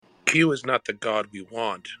Q is not the god we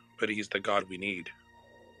want, but he's the god we need.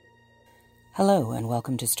 Hello and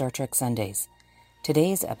welcome to Star Trek Sundays.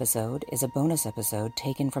 Today's episode is a bonus episode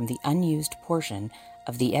taken from the unused portion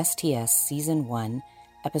of the STS Season 1,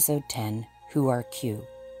 Episode 10, Who Are Q?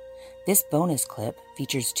 This bonus clip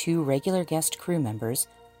features two regular guest crew members,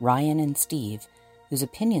 Ryan and Steve, whose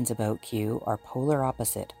opinions about Q are polar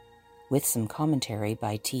opposite, with some commentary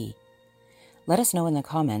by T. Let us know in the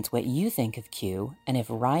comments what you think of Q and if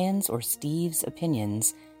Ryan's or Steve's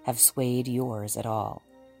opinions have swayed yours at all.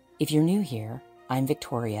 If you're new here, I'm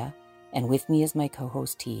Victoria, and with me is my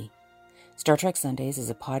co-host T. Star Trek Sundays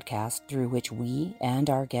is a podcast through which we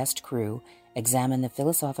and our guest crew examine the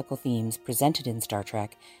philosophical themes presented in Star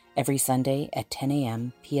Trek every Sunday at 10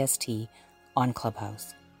 a.m. PST on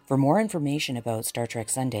Clubhouse. For more information about Star Trek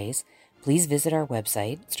Sundays, please visit our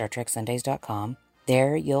website, StarTrekSundays.com.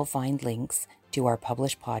 There you'll find links to our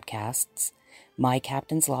published podcasts, My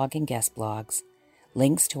Captain's Log and guest blogs,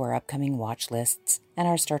 links to our upcoming watch lists, and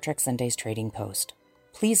our Star Trek Sundays trading post.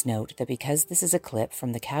 Please note that because this is a clip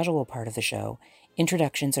from the casual part of the show,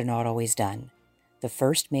 introductions are not always done. The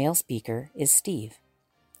first male speaker is Steve.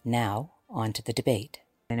 Now, on to the debate.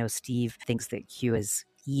 I know Steve thinks that Q is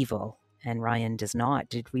evil, and Ryan does not.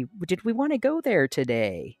 Did we want to go there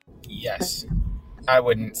today? Yes. I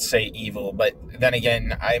wouldn't say evil, but then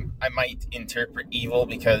again, I might interpret evil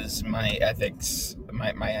because my ethics,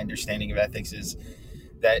 my understanding of ethics is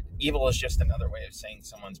that evil is just another way of saying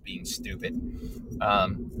someone's being stupid.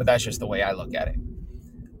 But that's just the way I look at it.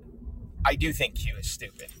 I do think Q is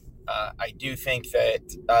stupid. I do think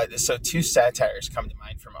that, so two satires come to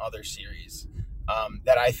mind from other series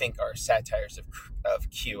that I think are satires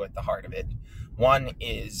of Q at the heart of it. One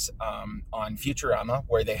is on Futurama,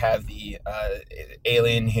 where they have the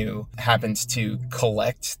alien who happens to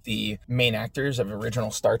collect the main actors of original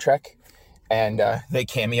Star Trek, and they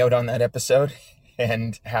cameoed on that episode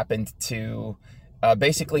and happened to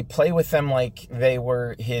basically play with them like they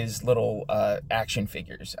were his little action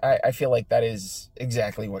figures. I feel like that is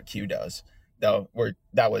exactly what Q does, though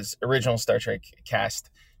that was original Star Trek cast,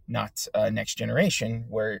 not Next Generation,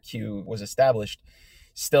 where Q was established.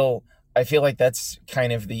 Still, I feel like that's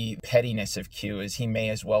kind of the pettiness of Q, is he may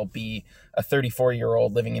as well be a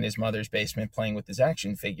 34-year-old living in his mother's basement playing with his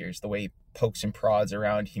action figures, the way he pokes and prods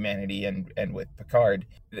around humanity and with Picard.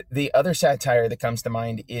 The other satire that comes to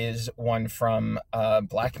mind is one from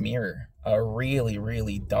Black Mirror, a really,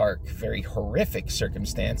 really dark, very horrific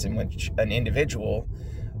circumstance in which an individual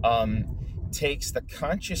copies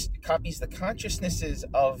the consciousnesses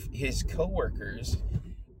of his coworkers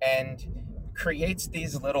and creates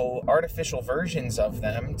these little artificial versions of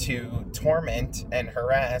them to torment and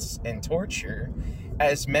harass and torture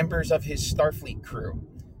as members of his Starfleet crew,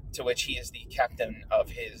 to which he is the captain of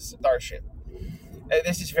his starship.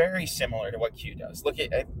 This is very similar to what Q does. Look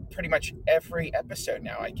at pretty much every episode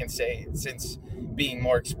now, I can say, since being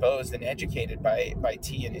more exposed and educated by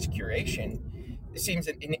T and his curation. It seems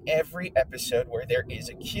that in every episode where there is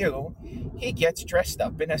a Q, he gets dressed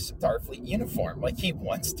up in a Starfleet uniform, like he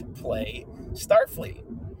wants to play Starfleet.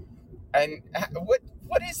 And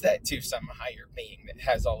what is that to some higher being that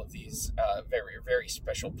has all of these very, very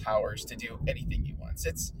special powers to do anything he wants?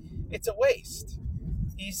 It's a waste.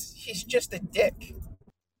 He's just a dick.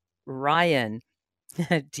 Ryan,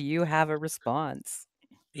 do you have a response?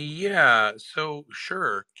 Yeah, so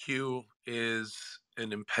sure, Q is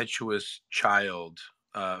an impetuous child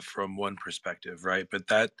from one perspective, right? But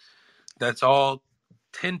that's all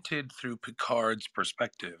tinted through Picard's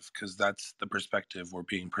perspective, because that's the perspective we're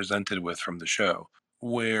being presented with from the show,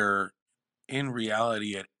 where in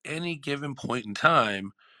reality, at any given point in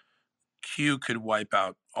time, Q could wipe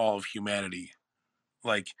out all of humanity.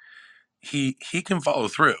 Like, he can follow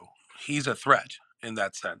through. He's a threat in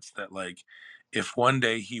that sense, that like, if one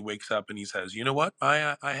day he wakes up and he says, you know what,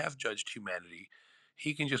 I have judged humanity,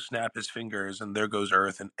 he can just snap his fingers and there goes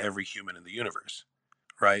Earth and every human in the universe,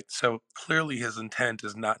 right? So clearly his intent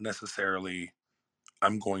is not necessarily,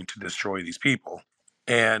 I'm going to destroy these people.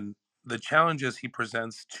 And the challenges he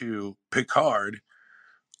presents to Picard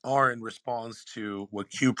are in response to what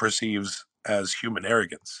Q perceives as human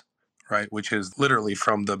arrogance, right? Which is literally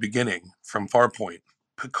from the beginning, from Farpoint.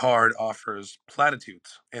 Picard offers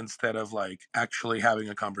platitudes instead of like actually having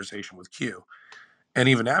a conversation with Q. And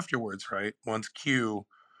even afterwards, right? Once Q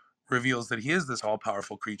reveals that he is this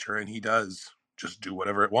all-powerful creature and he does just do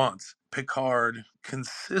whatever it wants, Picard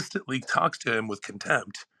consistently talks to him with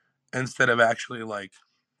contempt instead of actually like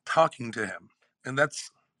talking to him. And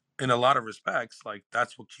that's, in a lot of respects, like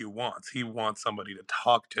that's what Q wants. He wants somebody to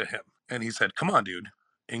talk to him. And he said, come on, dude,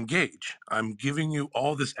 engage. I'm giving you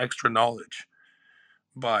all this extra knowledge.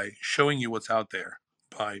 by showing you what's out there,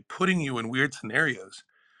 by putting you in weird scenarios,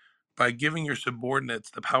 by giving your subordinates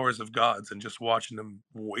the powers of gods and just watching them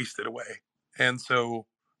waste it away. And so,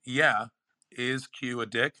 yeah, is Q a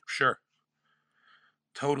dick? Sure,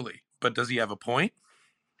 totally. But does he have a point?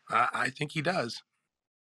 I think he does.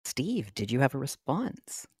 Steve, did you have a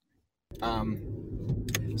response?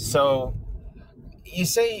 So you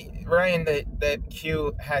say, Ryan, that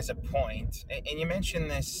Q has a point, and you mentioned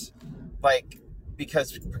this, like,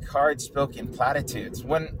 because Picard spoke in platitudes.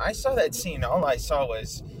 When I saw that scene, all I saw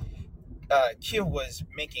was Q was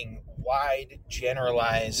making wide,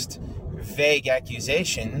 generalized, vague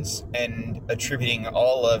accusations and attributing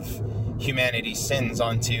all of humanity's sins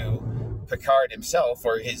onto Picard himself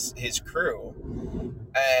or his crew,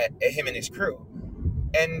 him and his crew.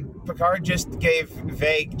 And Picard just gave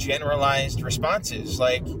vague, generalized responses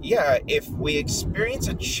like, yeah, if we experience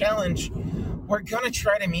a challenge, we're going to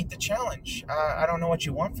try to meet the challenge. I don't know what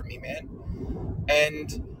you want from me, man.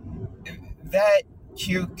 And that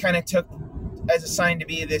Q kind of took as a sign to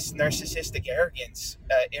be this narcissistic arrogance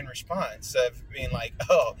in response of being like,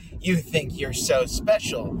 oh, you think you're so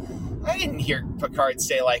special. I didn't hear Picard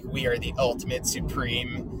say, like, we are the ultimate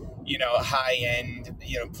supreme, high-end,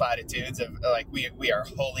 platitudes of, like, we are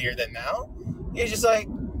holier than thou. He's just like,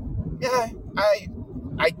 yeah,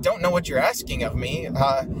 I don't know what you're asking of me.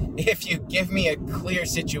 If you give me a clear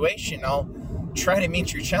situation, I'll try to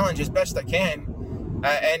meet your challenge as best I can.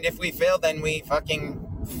 And if we fail, then we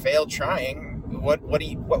fucking fail trying. What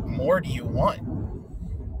more do you want?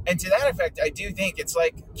 And to that effect, I do think it's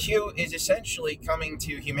like Q is essentially coming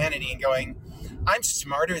to humanity and going, I'm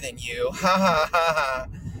smarter than you, ha ha ha ha.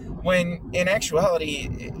 When in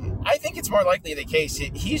actuality, I think it's more likely the case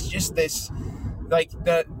he's just this, like,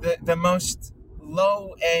 the most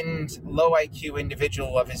low-end, low IQ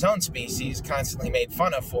individual of his own species, constantly made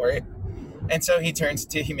fun of for it. And so he turns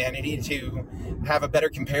to humanity to have a better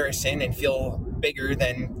comparison and feel bigger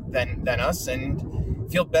than us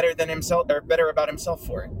and feel better than himself, or better about himself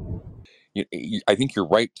for it. I think you're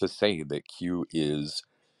right to say that Q is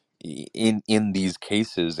in these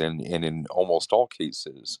cases and in almost all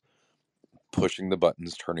cases pushing the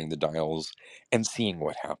buttons, turning the dials, and seeing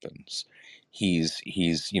what happens. He's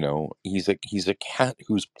a cat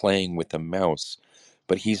who's playing with a mouse,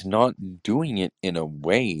 but he's not doing it in a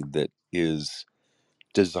way that is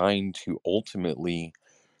designed to ultimately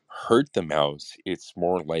hurt the mouse. It's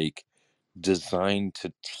more like designed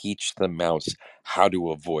to teach the mouse how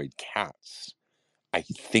to avoid cats. I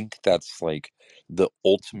think that's like the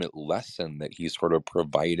ultimate lesson that he's sort of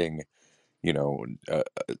providing,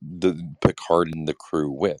 the Picard and the crew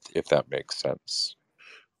with, if that makes sense.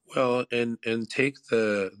 Well, and take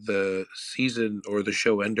the season or the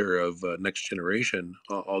show ender of Next Generation,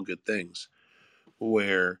 All Good Things,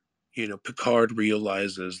 where Picard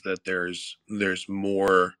realizes that there's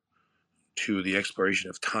more to the exploration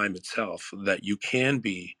of time itself, that you can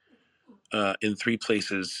be in three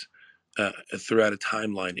places throughout a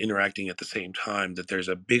timeline interacting at the same time, that there's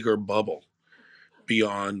a bigger bubble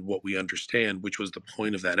beyond what we understand, which was the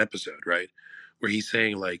point of that episode, right? Where he's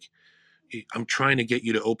saying, like, I'm trying to get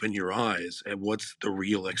you to open your eyes at what's the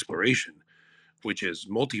real exploration, which is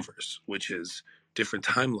multiverse, which is different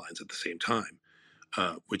timelines at the same time,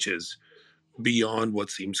 which is beyond what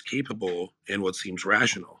seems capable and what seems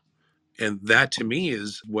rational. And that to me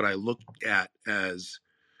is what I look at as,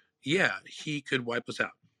 yeah, he could wipe us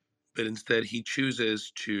out, but instead he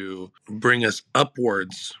chooses to bring us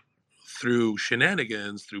upwards through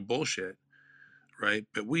shenanigans, through bullshit, right?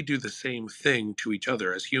 But we do the same thing to each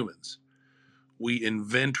other as humans. We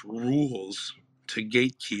invent rules to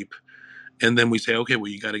gatekeep, and then we say, okay,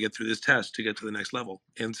 well, you got to get through this test to get to the next level.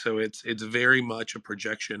 And so it's very much a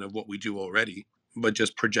projection of what we do already, but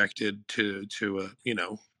just projected to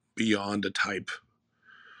beyond a type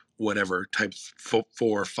whatever, type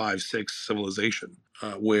 4, 5, 6 civilization,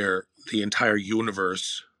 where the entire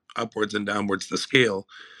universe, upwards and downwards the scale,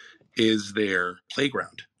 is their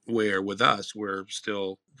playground, where with us we're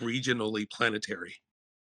still regionally planetary.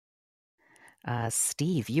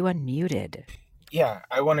 Steve, you unmuted. Yeah,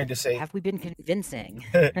 I wanted to say, have we been convincing?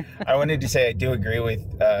 I wanted to say I do agree with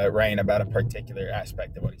Ryan about a particular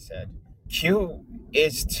aspect of what he said. Q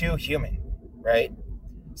is too human, right?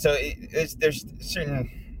 So there's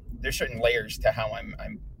certain layers to how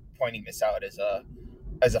I'm pointing this out as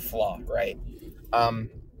a flaw, right?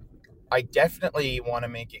 I definitely want to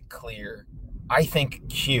make it clear. I think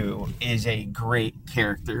Q is a great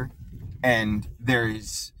character, and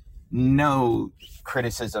there's no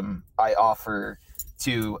criticism I offer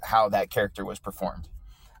to how that character was performed.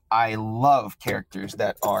 I love characters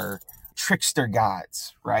that are trickster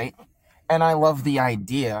gods, right? And I love the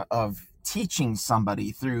idea of teaching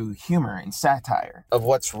somebody through humor and satire of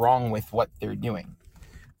what's wrong with what they're doing.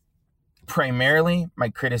 Primarily, my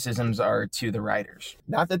criticisms are to the writers.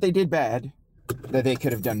 Not that they did bad, that they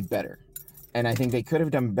could have done better. And I think they could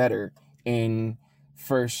have done better in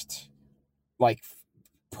first,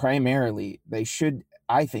 primarily,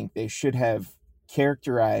 I think they should have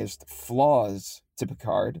characterized flaws to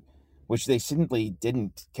Picard, which they simply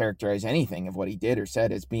didn't characterize anything of what he did or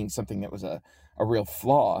said as being something that was a real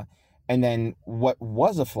flaw. And then what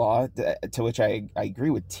was a flaw, to which I agree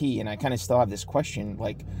with T, and I kind of still have this question,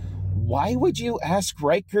 why would you ask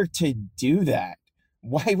Riker to do that?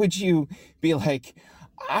 Why would you be like,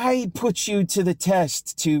 I put you to the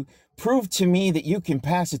test to prove to me that you can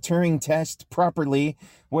pass a Turing test properly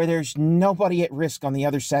where there's nobody at risk on the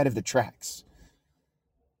other side of the tracks?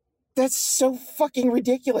 That's so fucking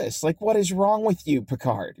ridiculous. What is wrong with you,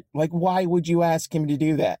 Picard? Why would you ask him to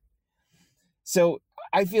do that? So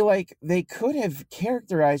I feel like they could have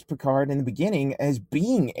characterized Picard in the beginning as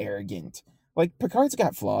being arrogant. Picard's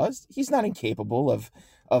got flaws. He's not incapable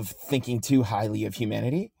of thinking too highly of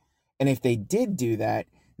humanity. And if they did do that,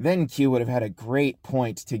 then Q would have had a great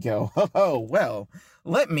point to go, oh, well,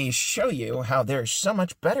 let me show you how there's so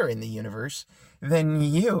much better in the universe than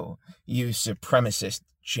you supremacist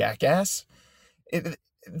jackass.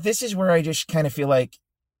 This is where I just kind of feel like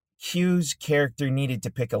Q's character needed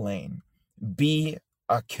to pick a lane. Be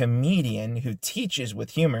a comedian who teaches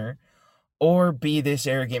with humor, or be this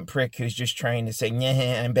arrogant prick who's just trying to say,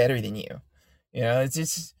 yeah, I'm better than you. It's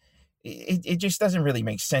just, it just doesn't really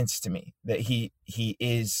make sense to me that he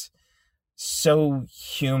is so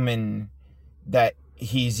human that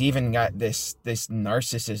he's even got this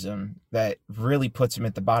narcissism that really puts him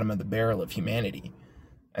at the bottom of the barrel of humanity.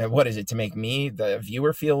 What is it, to make me, the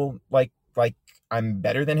viewer, feel like I'm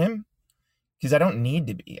better than him? Because I don't need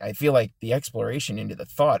to be. I feel like the exploration into the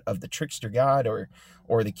thought of the trickster god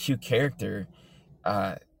or the Q character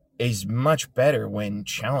is much better when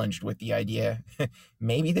challenged with the idea,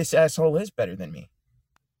 maybe this asshole is better than me.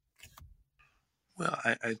 Well,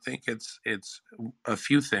 I think it's a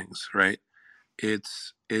few things, right?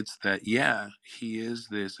 It's that, yeah, he is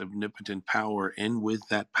this omnipotent power, and with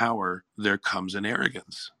that power there comes an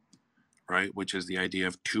arrogance, right? Which is the idea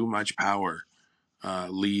of too much power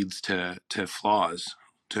leads to flaws,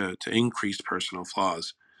 to increased personal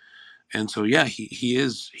flaws. And so, yeah, he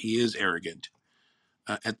is arrogant.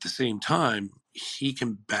 At the same time, he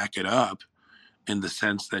can back it up in the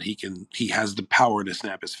sense that he has the power to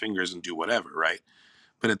snap his fingers and do whatever, right?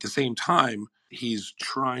 But at the same time, he's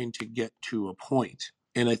trying to get to a point.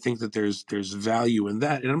 And I think that there's value in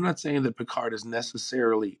that. And I'm not saying that Picard is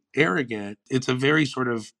necessarily arrogant. It's a very sort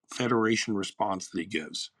of Federation response that he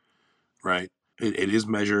gives, right? It is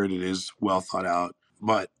measured, it is well thought out.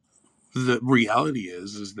 But the reality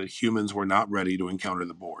is that humans were not ready to encounter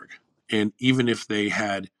the Borg. And even if they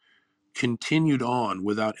had continued on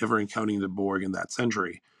without ever encountering the Borg in that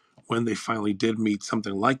century, when they finally did meet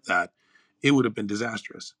something like that, it would have been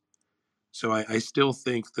disastrous. So I still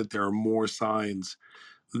think that there are more signs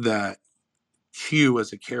that Q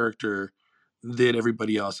as a character did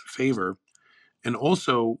everybody else a favor. And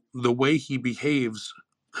also the way he behaves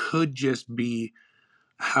could just be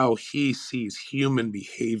how he sees human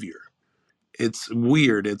behavior. It's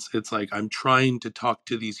weird. It's like, I'm trying to talk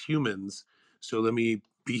to these humans, so let me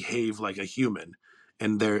behave like a human.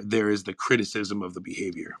 And there is the criticism of the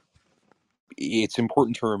behavior. It's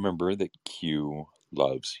important to remember that Q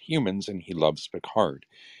loves humans and he loves Picard.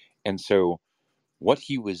 And so what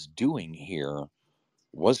he was doing here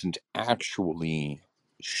wasn't actually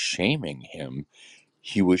shaming him.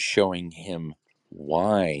 He was showing him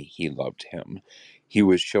why he loved him. He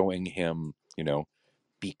was showing him,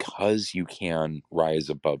 because you can rise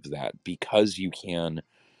above that, because you can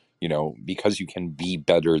be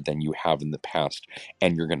better than you have in the past,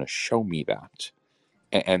 and you're going to show me that.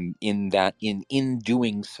 And in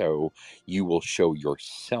doing so, you will show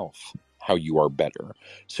yourself how you are better.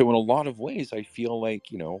 So in a lot of ways, I feel like,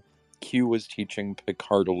 Q was teaching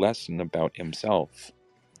Picard a lesson about himself.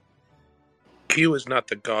 Q is not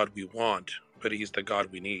the god we want, but he's the god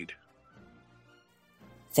we need.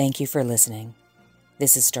 Thank you for listening.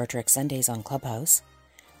 This is Star Trek Sundays on Clubhouse.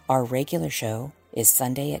 Our regular show is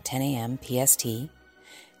Sunday at 10 a.m. PST.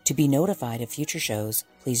 To be notified of future shows,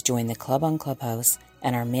 please join the club on Clubhouse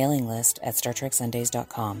and our mailing list at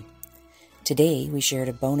StarTrekSundays.com. Today, we shared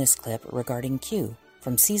a bonus clip regarding Q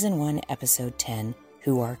from Season 1, Episode 10,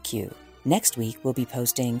 Who Are Q? Next week, we'll be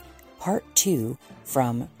posting Part 2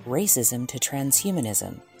 from Racism to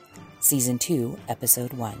Transhumanism, Season 2,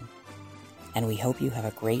 Episode 1. And we hope you have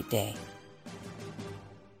a great day.